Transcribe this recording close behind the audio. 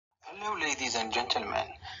Hello ladies and gentlemen,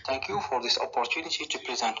 thank you for this opportunity to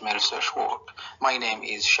present my research work. My name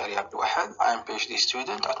is Chari Abdelwahed. I am PhD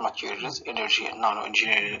student at Materials, Energy and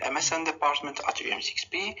Nano-engineering MSN department at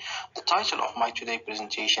UM6B. The title of my today's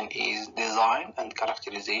presentation is Design and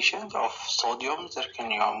Characterization of Sodium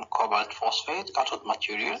Zirconium Cobalt Phosphate Cathode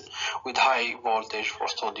Material with High Voltage for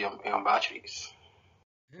Sodium-ion Batteries.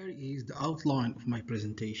 Here is the outline of my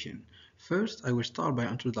presentation. First, I will start by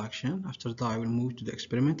introduction. After that, I will move to the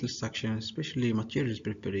experimental section, especially materials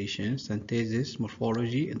preparation, synthesis,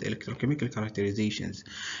 morphology, and electrochemical characterizations.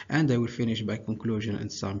 And I will finish by conclusion and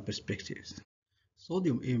some perspectives.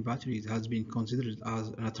 Sodium-ion batteries has been considered as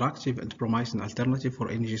an attractive and promising alternative for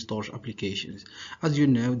energy storage applications. As you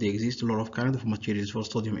know, there exist a lot of kinds of materials for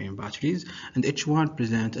sodium-ion batteries, and each one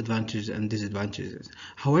presents advantages and disadvantages.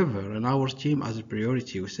 However, in our team as a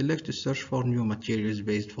priority, we select to search for new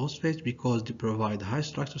materials-based phosphates because they provide high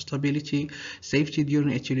structural stability, safety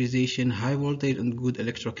during utilization, high voltage, and good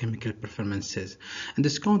electrochemical performances. In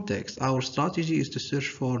this context, our strategy is to search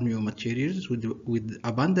for new materials with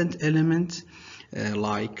abundant elements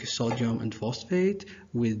like sodium and phosphate,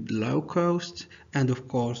 with low cost, and of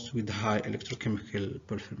course with high electrochemical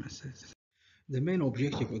performances. The main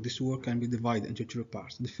objective of this work can be divided into two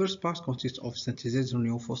parts. The first part consists of synthesizing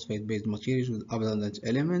new phosphate-based materials with abundant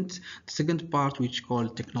elements. The second part, which is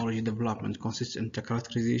called technology development, consists in the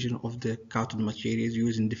characterization of the cathode materials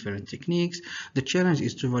using different techniques. The challenge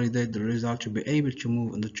is to validate the result to be able to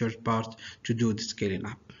move in the third part to do the scaling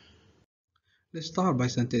up. Let's start by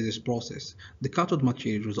synthesis process. The cathode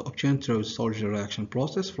material was obtained through the solution reaction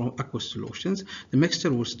process from aqueous solutions. The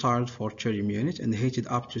mixture was stirred for 30 minutes and heated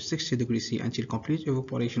up to 60 degrees C until complete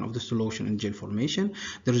evaporation of the solution in gel formation.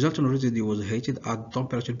 The resultant residue was heated at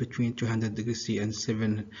temperature between 200 degrees C and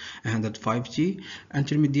 705 T.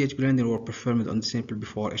 Intermediate grinding were performed on the sample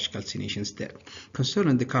before each calcination step.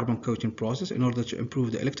 Concerning the carbon coating process, in order to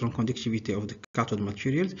improve the electron conductivity of the cathode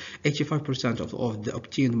materials, 85% of the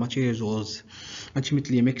obtained materials was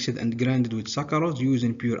ultimately mixed and grinded with saccharose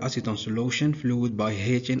using pure acetone solution fluid by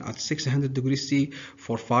heating at 600 degrees C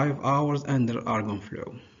for 5 hours under argon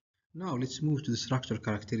flow. Now let's move to the structure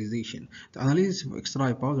characterization. The analysis of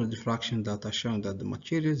X-ray powder diffraction data shown that the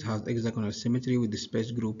materials has hexagonal symmetry with the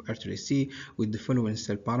space group R3C with the following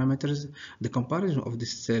cell parameters. The comparison of the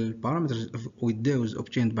cell parameters with those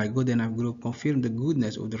obtained by good enough group confirm the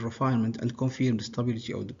goodness of the refinement and confirm the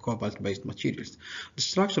stability of the cobalt-based materials. The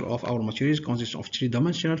structure of our materials consists of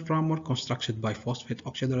three-dimensional framework constructed by phosphate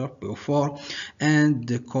oxidized PO4 and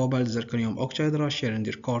the cobalt zirconium oxidized sharing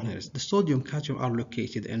their corners. The sodium cation are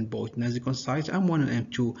located in both NASICON sites M1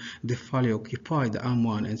 and M2. They fully occupy the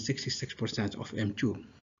M1 and 66% of M2.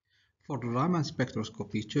 For the Raman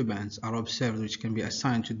spectroscopy, two bands are observed which can be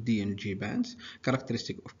assigned to D and G bands,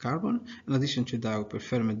 characteristic of carbon. In addition to that, we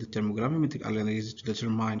performed the thermogravimetric analysis to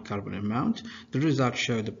determine carbon amount. The results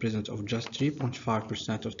show the presence of just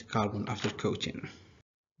 3.5% of the carbon after coating.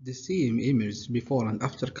 The same images before and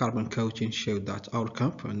after carbon coating showed that our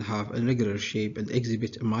compound have a regular shape and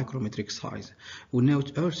exhibit a micrometric size. We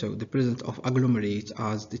note also the presence of agglomerate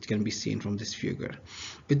as it can be seen from this figure.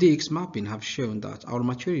 PDX mapping have shown that our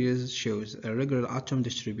materials shows a regular atom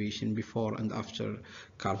distribution before and after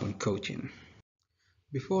carbon coating.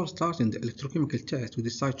 Before starting the electrochemical test, we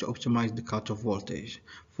decided to optimize the cutoff voltage.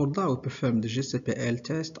 For that, we performed the GCPL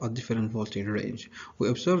test at different voltage range. We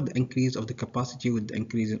observed the increase of the capacity with the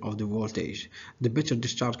increase of the voltage. The better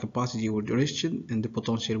discharge capacity would reach in the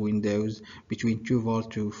potential windows between 2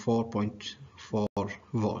 volt to 4.4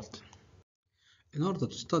 volt. In order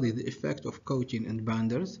to study the effect of coating and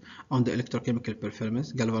banders on the electrochemical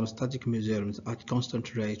performance, galvanostatic measurements at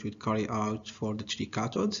constant rate would carry out for the three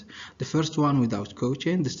cathodes. The first one without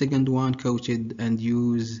coating, the second one coated and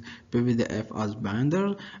use PVDF as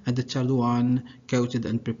bander, and the third one coated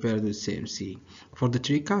and prepared with CMC. For the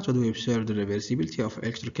three cathode, we observed the reversibility of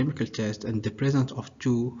electrochemical test and the presence of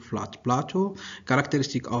two flat plateaux,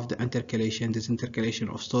 characteristic of the intercalation,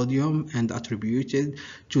 disintercalation of sodium, and attributed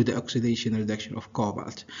to the oxidation reduction of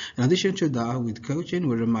cobalt. In addition to that, with coating,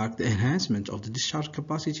 we remarked the enhancement of the discharge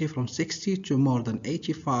capacity from 60 to more than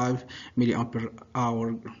 85 mAh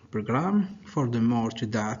per gram. Furthermore to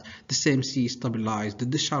that, the CMC stabilized the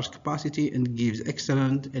discharge capacity and gives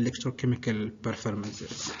excellent electrochemical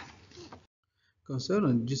performances.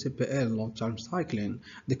 Concerning GCPL long-term cycling,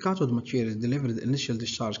 the cathode materials delivered initial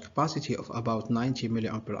discharge capacity of about 90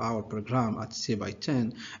 mAh per gram at C by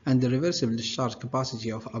 10 and the reversible discharge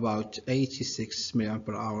capacity of about 86 mAh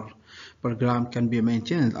per gram can be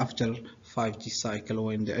maintained after 5T cycle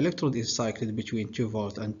when the electrode is cycled between 2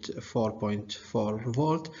 volt and 4.4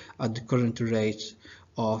 volt at the current rate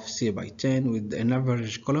of C/10 with an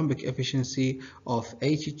average Coulombic efficiency of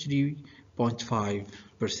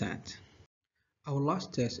 83.5%. Our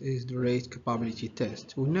last test is the rate capability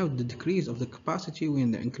test. We note the decrease of the capacity when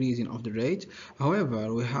the increasing of the rate.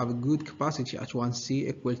 However, we have a good capacity at 1C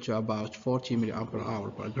equal to about 40 mAh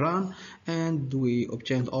per gram, and we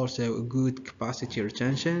obtained also a good capacity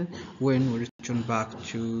retention when we return back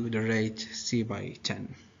to the rate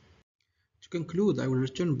C/10. To conclude, I will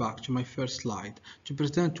return back to my first slide to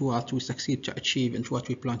present what we succeed to achieve and what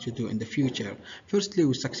we plan to do in the future. Firstly,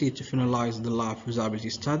 we succeed to finalize the lab feasibility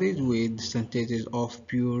studies with the synthesis of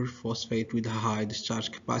pure phosphate with a high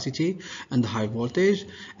discharge capacity and high voltage,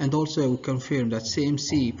 and also we confirm that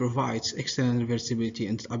CMC provides excellent reversibility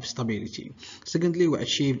and stability. Secondly, we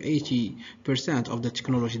achieved 80% of the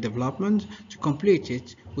technology development. To complete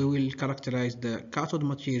it, we will characterize the cathode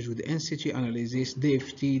materials with in-situ analysis,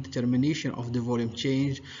 DFT, determination of the volume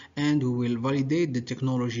change, and we will validate the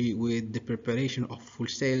technology with the preparation of full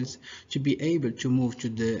cells to be able to move to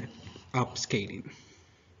the upscaling.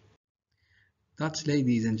 That,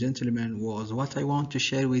 ladies and gentlemen, was what I want to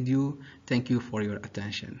share with you. Thank you for your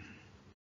attention.